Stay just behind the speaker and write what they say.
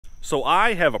So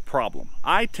I have a problem.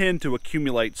 I tend to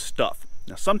accumulate stuff.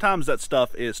 Now sometimes that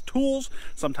stuff is tools,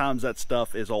 sometimes that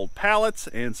stuff is old pallets,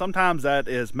 and sometimes that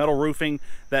is metal roofing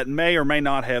that may or may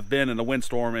not have been in a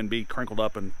windstorm and be crinkled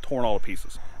up and torn all to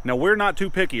pieces. Now we're not too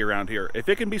picky around here. If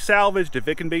it can be salvaged, if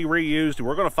it can be reused,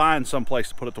 we're going to find some place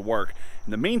to put it to work.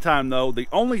 In the meantime though, the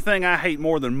only thing I hate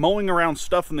more than mowing around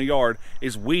stuff in the yard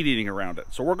is weed eating around it.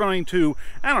 So we're going to,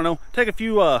 I don't know, take a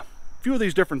few of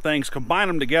these different things, combine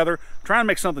them together, try and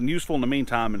make something useful in the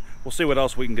meantime, and we'll see what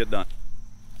else we can get done.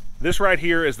 This right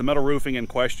here is the metal roofing in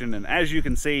question, and as you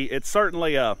can see, it's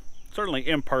certainly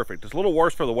imperfect. It's a little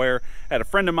worse for the wear. I had a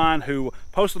friend of mine who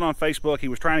posted on Facebook. He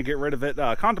was trying to get rid of it,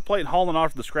 contemplating hauling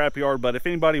off to the scrapyard, but if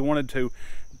anybody wanted to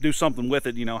do something with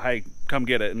it, you know, hey, come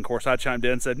get it. And of course I chimed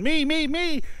in and said,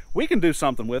 me, we can do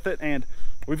something with it. And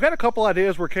we've got a couple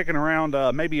ideas we're kicking around.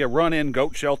 Maybe a run-in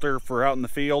goat shelter for out in the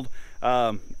field.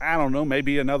 I don't know,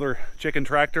 maybe another chicken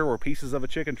tractor or pieces of a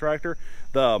chicken tractor.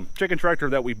 The chicken tractor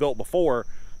that we built before,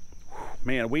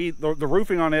 man, the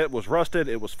roofing on it was rusted.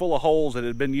 It was full of holes. It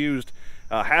had been used.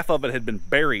 Half of it had been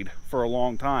buried for a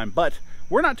long time. But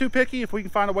we're not too picky if we can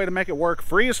find a way to make it work.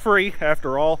 Free is free,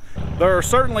 after all. There are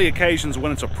certainly occasions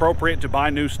when it's appropriate to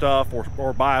buy new stuff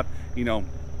or buy, you know,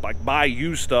 like buy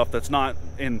used stuff that's not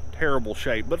in terrible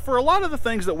shape. But for a lot of the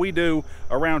things that we do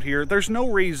around here, there's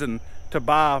no reason to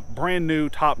buy brand new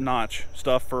top-notch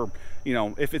stuff for, you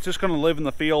know, if it's just going to live in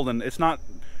the field and it's not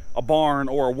a barn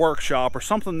or a workshop or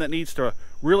something that needs to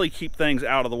really keep things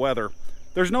out of the weather.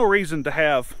 There's no reason to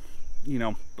have, you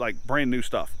know, like brand new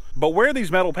stuff. But where these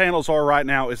metal panels are right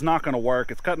now is not going to work.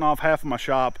 It's cutting off half of my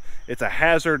shop. It's a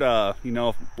hazard, you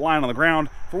know, lying on the ground.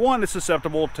 For one, it's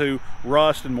susceptible to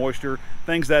rust and moisture,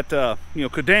 things that, you know,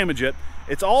 could damage it.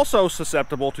 It's also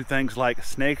susceptible to things like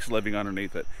snakes living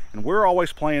underneath it. And we're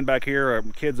always playing back here.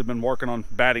 Kids have been working on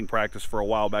batting practice for a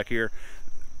while back here.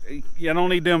 You don't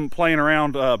need them playing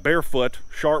around barefoot,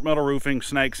 sharp metal roofing,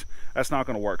 snakes. That's not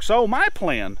going to work. So my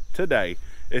plan today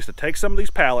is to take some of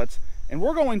these pallets and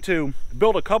we're going to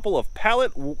build a couple of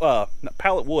not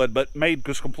pallet wood, but made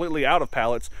just completely out of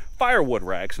pallets, firewood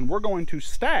racks. And we're going to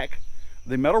stack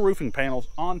the metal roofing panels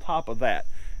on top of that.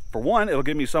 For one, it'll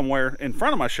give me somewhere in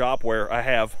front of my shop where I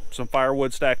have some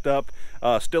firewood stacked up,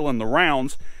 still in the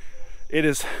rounds.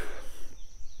 It's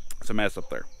a mess up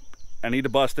there. I need to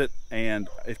bust it, and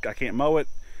I can't mow it.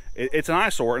 It's an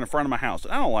eyesore in the front of my house.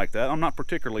 I don't like that. I'm not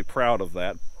particularly proud of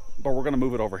that, but we're going to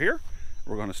move it over here.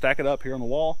 We're going to stack it up here on the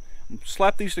wall.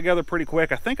 Slap these together pretty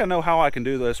quick. I think I know how I can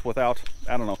do this without,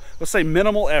 I don't know, let's say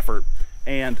minimal effort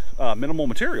and minimal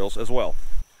materials as well.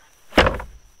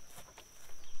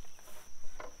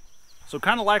 So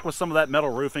kind of like with some of that metal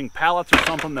roofing, pallets are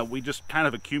something that we just kind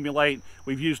of accumulate.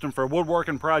 We've used them for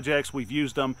woodworking projects. We've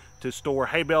used them to store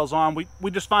hay bales on. We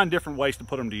just find different ways to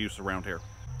put them to use around here.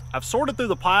 I've sorted through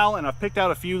the pile and I've picked out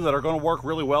a few that are going to work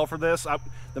really well for this.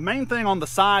 The main thing on the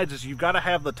sides is you've got to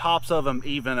have the tops of them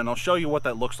even, and I'll show you what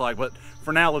that looks like. But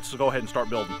for now, let's go ahead and start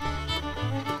building.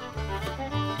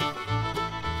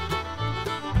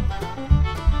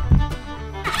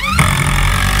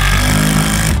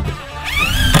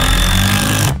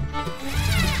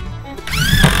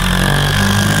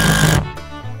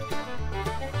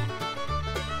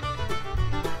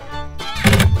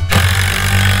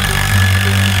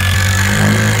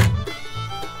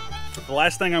 The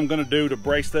last thing I'm going to do to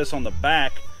brace this on the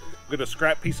back, I'm going to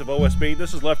scrap piece of OSB.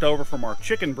 This is left over from our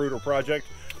chicken brooder project.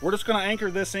 We're just going to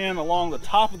anchor this in along the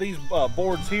top of these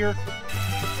boards here.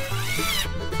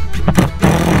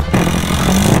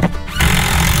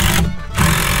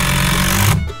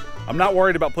 I'm not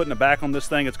worried about putting it back on this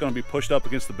thing. It's going to be pushed up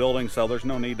against the building, so there's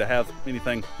no need to have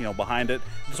anything, you know, behind it.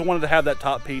 Just wanted to have that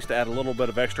top piece to add a little bit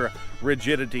of extra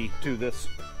rigidity to this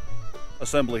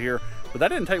assembly here. But that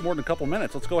didn't take more than a couple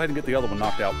minutes. Let's go ahead and get the other one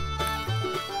knocked out.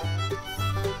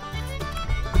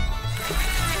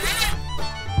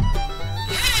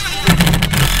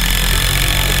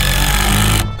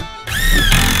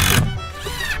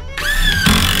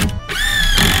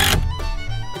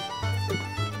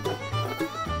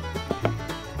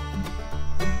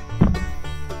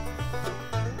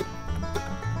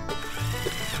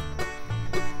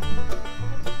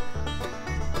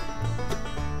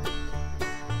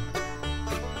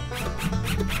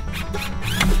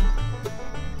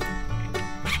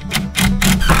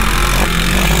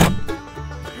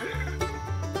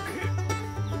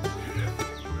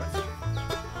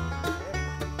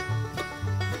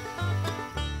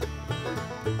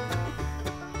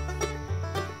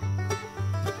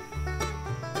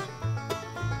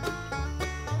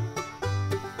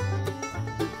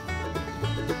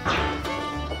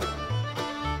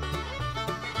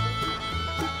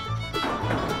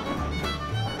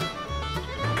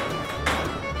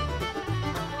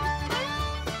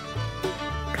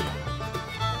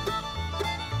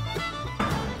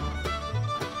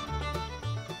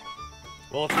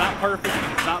 Well, it's not perfect,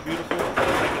 it's not beautiful, but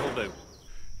I think it'll do.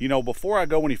 You know, before I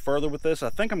go any further with this, I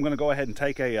think I'm going to go ahead and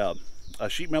take a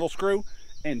sheet metal screw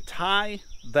and tie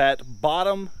that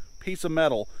bottom piece of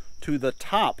metal to the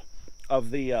top of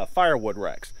the firewood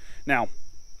racks. Now,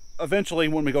 eventually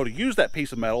when we go to use that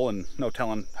piece of metal, and no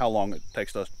telling how long it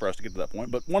takes for us to get to that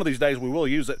point, but one of these days we will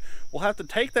use it, we'll have to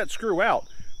take that screw out.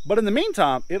 But in the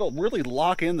meantime, it'll really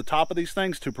lock in the top of these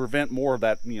things to prevent more of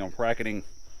that, you know, racketing,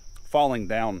 falling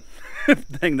down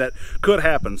thing that could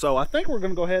happen. So I think we're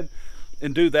going to go ahead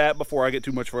and do that before I get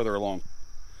too much further along.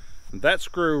 That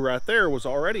screw right there was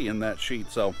already in that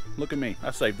sheet, so look at me, I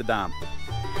saved the dime.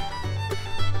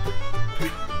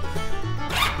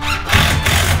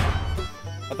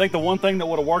 I think the one thing that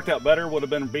would have worked out better would have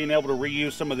been being able to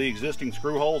reuse some of the existing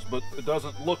screw holes, but it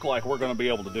doesn't look like we're going to be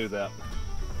able to do that.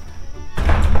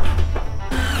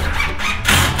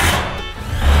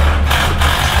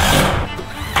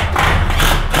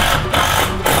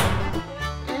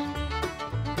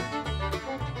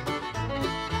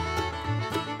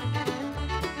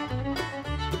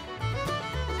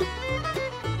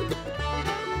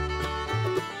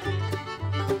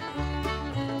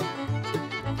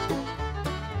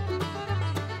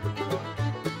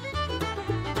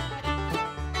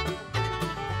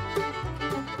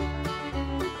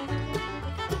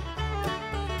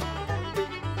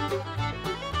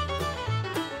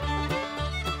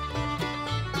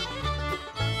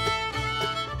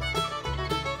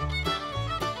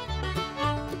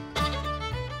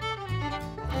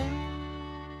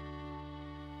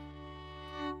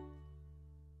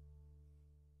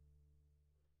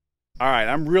 All right,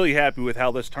 I'm really happy with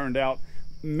how this turned out.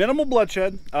 Minimal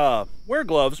bloodshed. Wear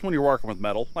gloves when you're working with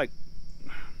metal. Like,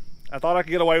 I thought I could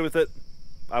get away with it.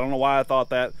 I don't know why I thought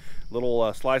that.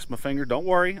 Little slice my finger. Don't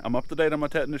worry, I'm up to date on my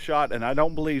tetanus shot, and I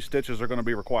don't believe stitches are going to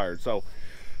be required. So,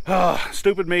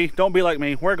 stupid me. Don't be like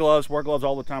me. Wear gloves. Wear gloves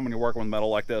all the time when you're working with metal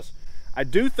like this. I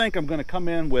do think I'm going to come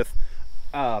in with,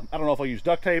 I don't know if I'll use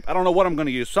duct tape. I don't know what I'm going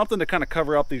to use. Something to kind of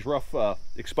cover up these rough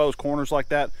exposed corners like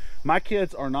that. My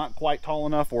kids are not quite tall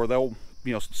enough or they'll,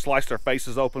 you know, slice their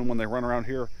faces open when they run around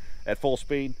here at full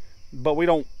speed. But we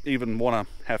don't even want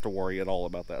to have to worry at all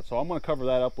about that. So I'm going to cover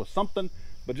that up with something.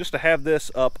 But just to have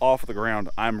this up off the ground,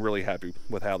 I'm really happy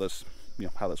with how this, you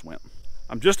know, how this went.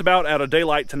 I'm just about out of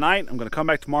daylight tonight. I'm going to come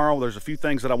back tomorrow. There's a few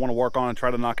things that I want to work on and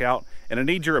try to knock out. And I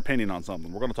need your opinion on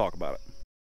something. We're going to talk about it.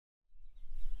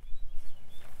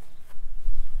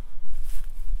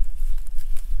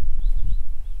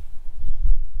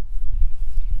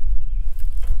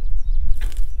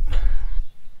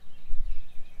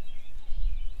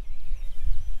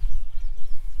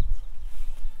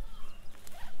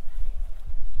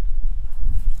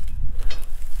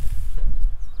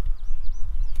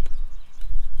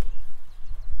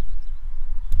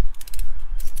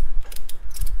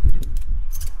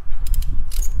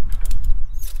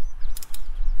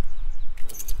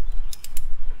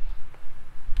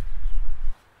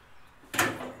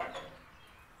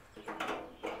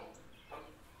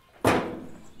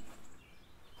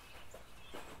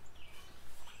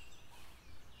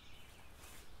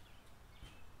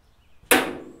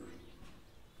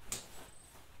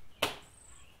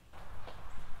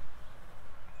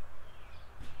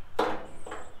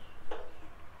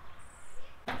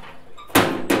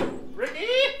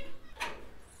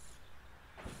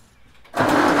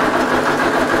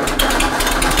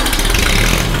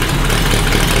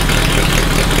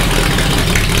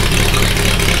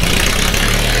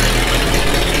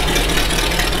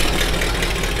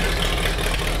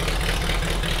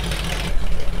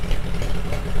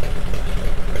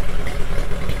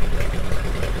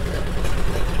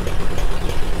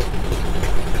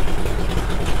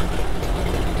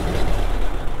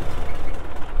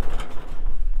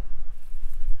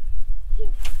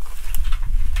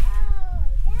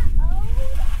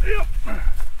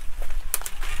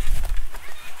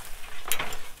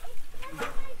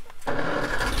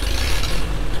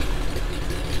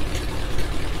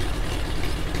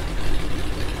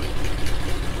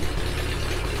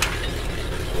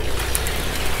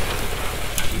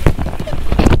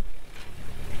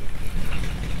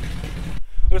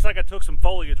 Looks like I took some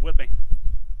foliage with me.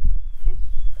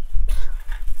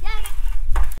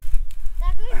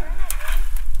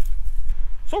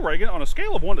 So Reagan, on a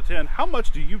scale of 1 to 10, how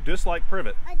much do you dislike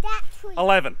privet? That tree.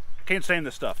 11. I can't stand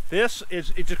this stuff.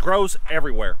 It just grows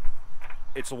everywhere.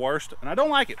 It's the worst, and I don't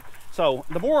like it. So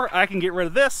the more I can get rid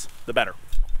of this, the better.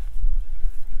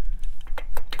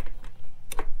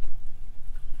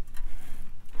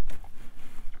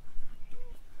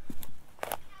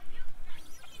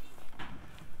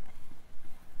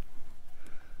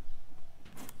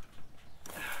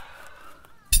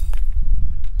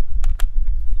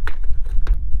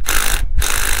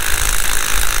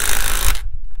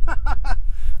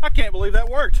 I can't believe that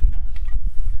worked.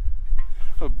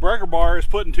 The breaker bar is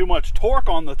putting too much torque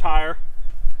on the tire.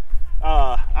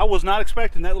 I was not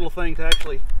expecting that little thing to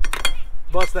actually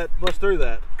bust through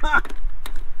that.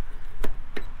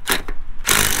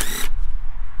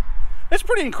 It's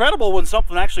pretty incredible when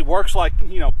something actually works, like,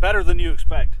 you know, better than you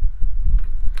expect.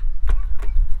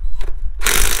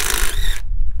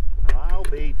 I'll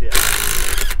be dead.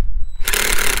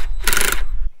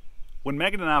 When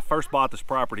Megan and I first bought this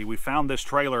property, we found this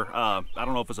trailer. I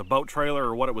don't know if it's a boat trailer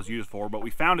or what it was used for, but we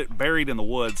found it buried in the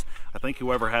woods. I think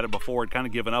whoever had it before had kind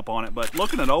of given up on it, but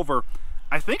looking it over,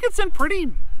 I think it's in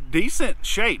pretty decent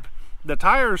shape. The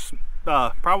tires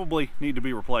probably need to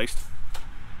be replaced.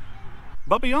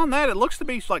 But beyond that, it looks to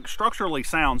be like structurally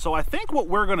sound. So I think what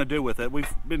we're going to do with it,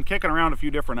 we've been kicking around a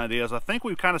few different ideas. I think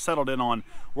we've kind of settled in on,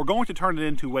 we're going to turn it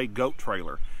into a goat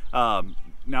trailer.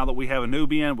 Now that we have a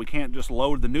Nubian, we can't just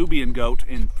load the Nubian goat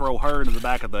and throw her into the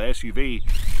back of the SUV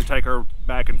to take her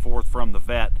back and forth from the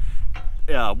vet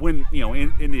when, you know,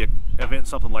 in the event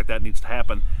something like that needs to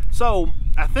happen. So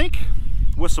I think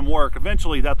with some work,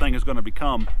 eventually that thing is going to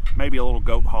become maybe a little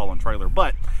goat hauling trailer.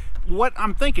 But what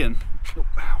I'm thinking,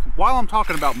 while I'm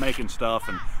talking about making stuff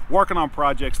and working on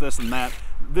projects, this and that,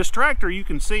 this tractor, you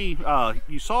can see,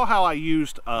 you saw how I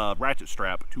used a ratchet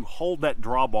strap to hold that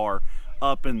drawbar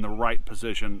up in the right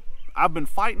position. I've been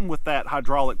fighting with that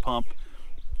hydraulic pump.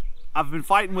 I've been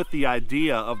fighting with the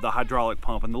idea of the hydraulic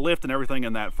pump and the lift and everything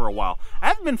in that for a while. I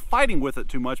haven't been fighting with it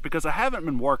too much because I haven't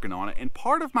been working on it. And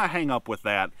part of my hang up with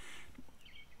that,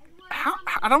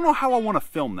 I don't know how I want to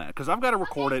film that, because I've got to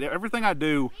record it. Everything I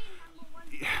do,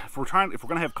 if we're going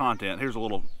to have content, here's a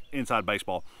little inside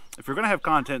baseball. If you're going to have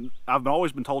content, I've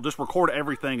always been told just record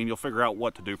everything and you'll figure out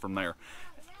what to do from there.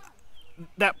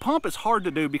 That pump is hard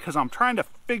to do because I'm trying to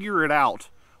figure it out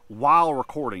while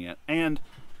recording it, and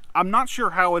I'm not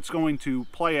sure how it's going to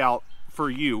play out for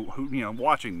you who, you know,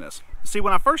 watching this. See,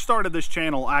 when I first started this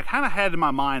channel, I kind of had in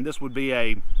my mind this would be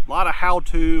a lot of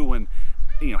how-to and,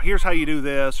 you know, here's how you do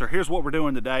this, or here's what we're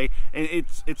doing today. And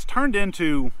it's turned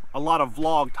into a lot of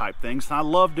vlog type things, and I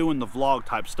love doing the vlog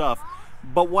type stuff.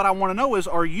 But what I want to know is,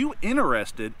 are you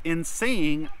interested in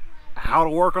seeing how to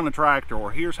work on a tractor,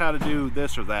 or here's how to do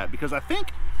this or that? Because I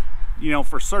think, you know,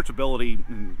 for searchability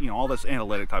and, you know, all this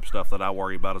analytic type stuff that I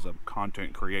worry about as a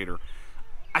content creator,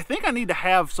 I think I need to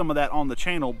have some of that on the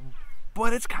channel.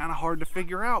 But it's kind of hard to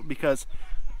figure out because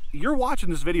you're watching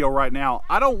this video right now.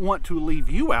 I don't want to leave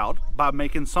you out by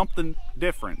making something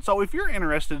different. So if you're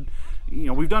interested, you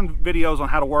know, we've done videos on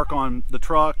how to work on the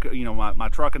truck, you know, my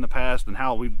truck in the past, and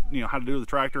how we, you know, how to do the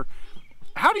tractor.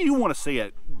 How do you want to see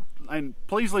it? And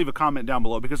please leave a comment down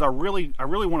below, because I really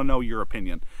want to know your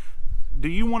opinion. Do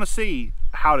you want to see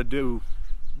how to do,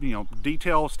 you know,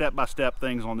 detail step-by-step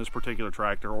things on this particular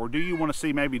tractor, or do you want to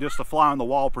see maybe just a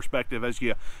fly-on-the-wall perspective as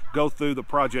you go through the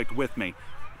project with me?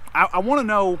 I want to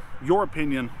know your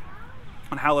opinion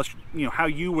on how how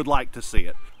you would like to see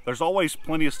it. There's always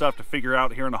plenty of stuff to figure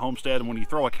out here in the homestead, and when you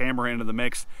throw a camera into the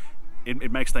mix,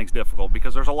 it makes things difficult,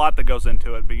 because there's a lot that goes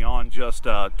into it beyond just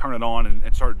turn it on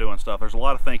and start doing stuff. There's a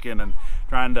lot of thinking and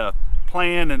trying to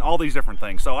plan and all these different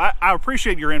things. So I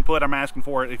appreciate your input. I'm asking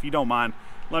for it. If you don't mind,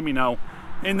 let me know.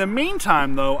 In the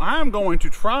meantime, though, I'm going to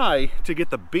try to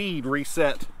get the bead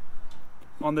reset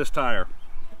on this tire.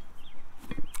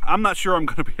 I'm not sure I'm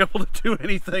going to be able to do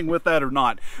anything with that or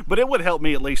not, but it would help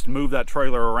me at least move that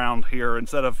trailer around here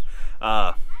instead of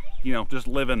you know, just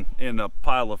living in a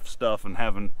pile of stuff and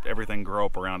having everything grow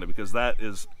up around it, because that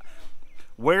is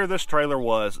where this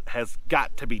trailer has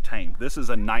got to be tamed. This is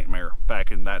a nightmare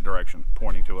back in that direction,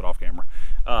 pointing to it off camera.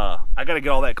 I got to get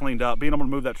all that cleaned up. Being able to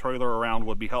move that trailer around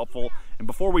would be helpful. And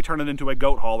before we turn it into a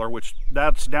goat hauler, which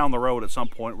that's down the road at some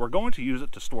point, we're going to use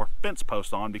it to store fence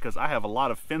posts on, because I have a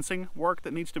lot of fencing work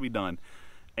that needs to be done.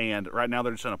 And right now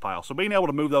they're just in a pile. So being able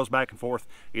to move those back and forth,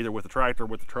 either with the tractor,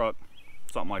 with the truck,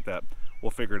 something like that,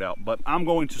 we'll figure it out. But I'm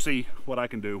going to see what I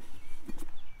can do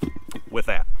with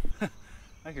that.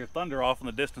 I hear thunder off in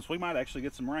the distance. We might actually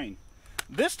get some rain.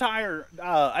 This tire,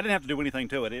 I didn't have to do anything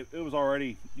to it. It was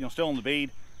already, you know, still in the bead.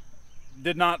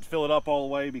 Did not fill it up all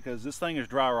the way because this thing is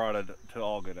dry rotted to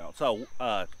all get out. So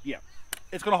yeah,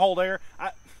 it's gonna hold air.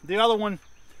 The other one,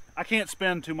 I can't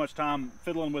spend too much time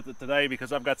fiddling with it today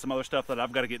because I've got some other stuff that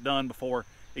I've got to get done before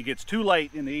it gets too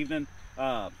late in the evening.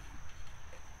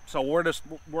 So we're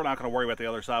not going to worry about the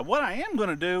other side. What I am going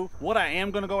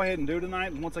to go ahead and do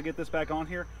tonight, once I get this back on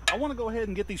here, I want to go ahead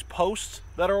and get these posts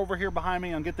that are over here behind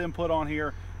me and get them put on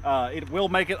here. It will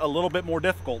make it a little bit more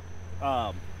difficult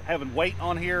having weight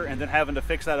on here and then having to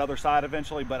fix that other side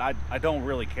eventually, but I don't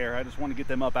really care. I just want to get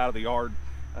them up out of the yard.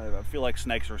 I feel like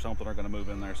snakes or something are going to move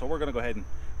in there. So we're going to go ahead and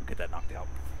get that knocked out.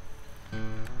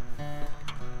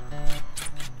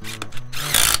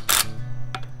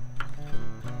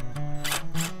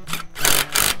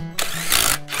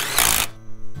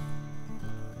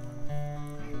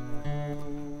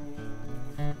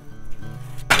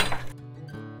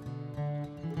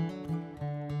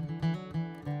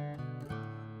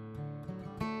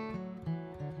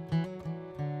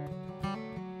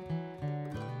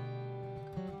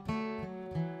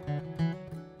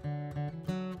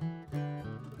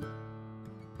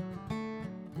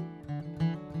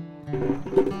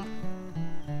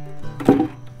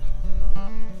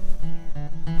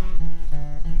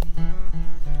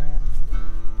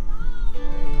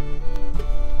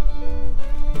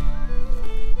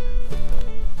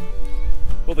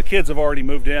 Well, the kids have already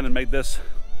moved in and made this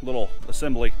little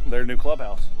assembly their new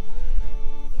clubhouse.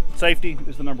 Safety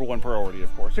is the #1 priority,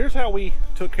 of course. Here's how we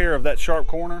took care of that sharp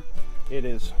corner. It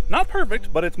is not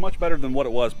perfect, but it's much better than what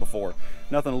it was before.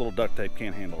 Nothing a little duct tape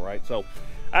can't handle, right? So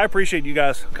I appreciate you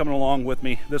guys coming along with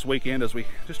me this weekend as we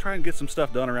just try and get some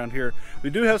stuff done around here.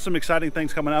 We do have some exciting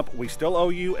things coming up. We still owe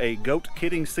you a goat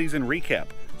kidding season recap,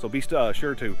 so be sure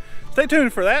to stay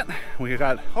tuned for that. We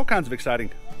got all kinds of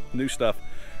exciting new stuff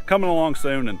coming along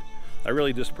soon, and I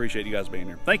really just appreciate you guys being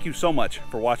here. Thank you so much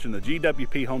for watching the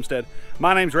GWP Homestead.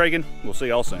 My name's Reagan. We'll see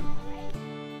y'all soon.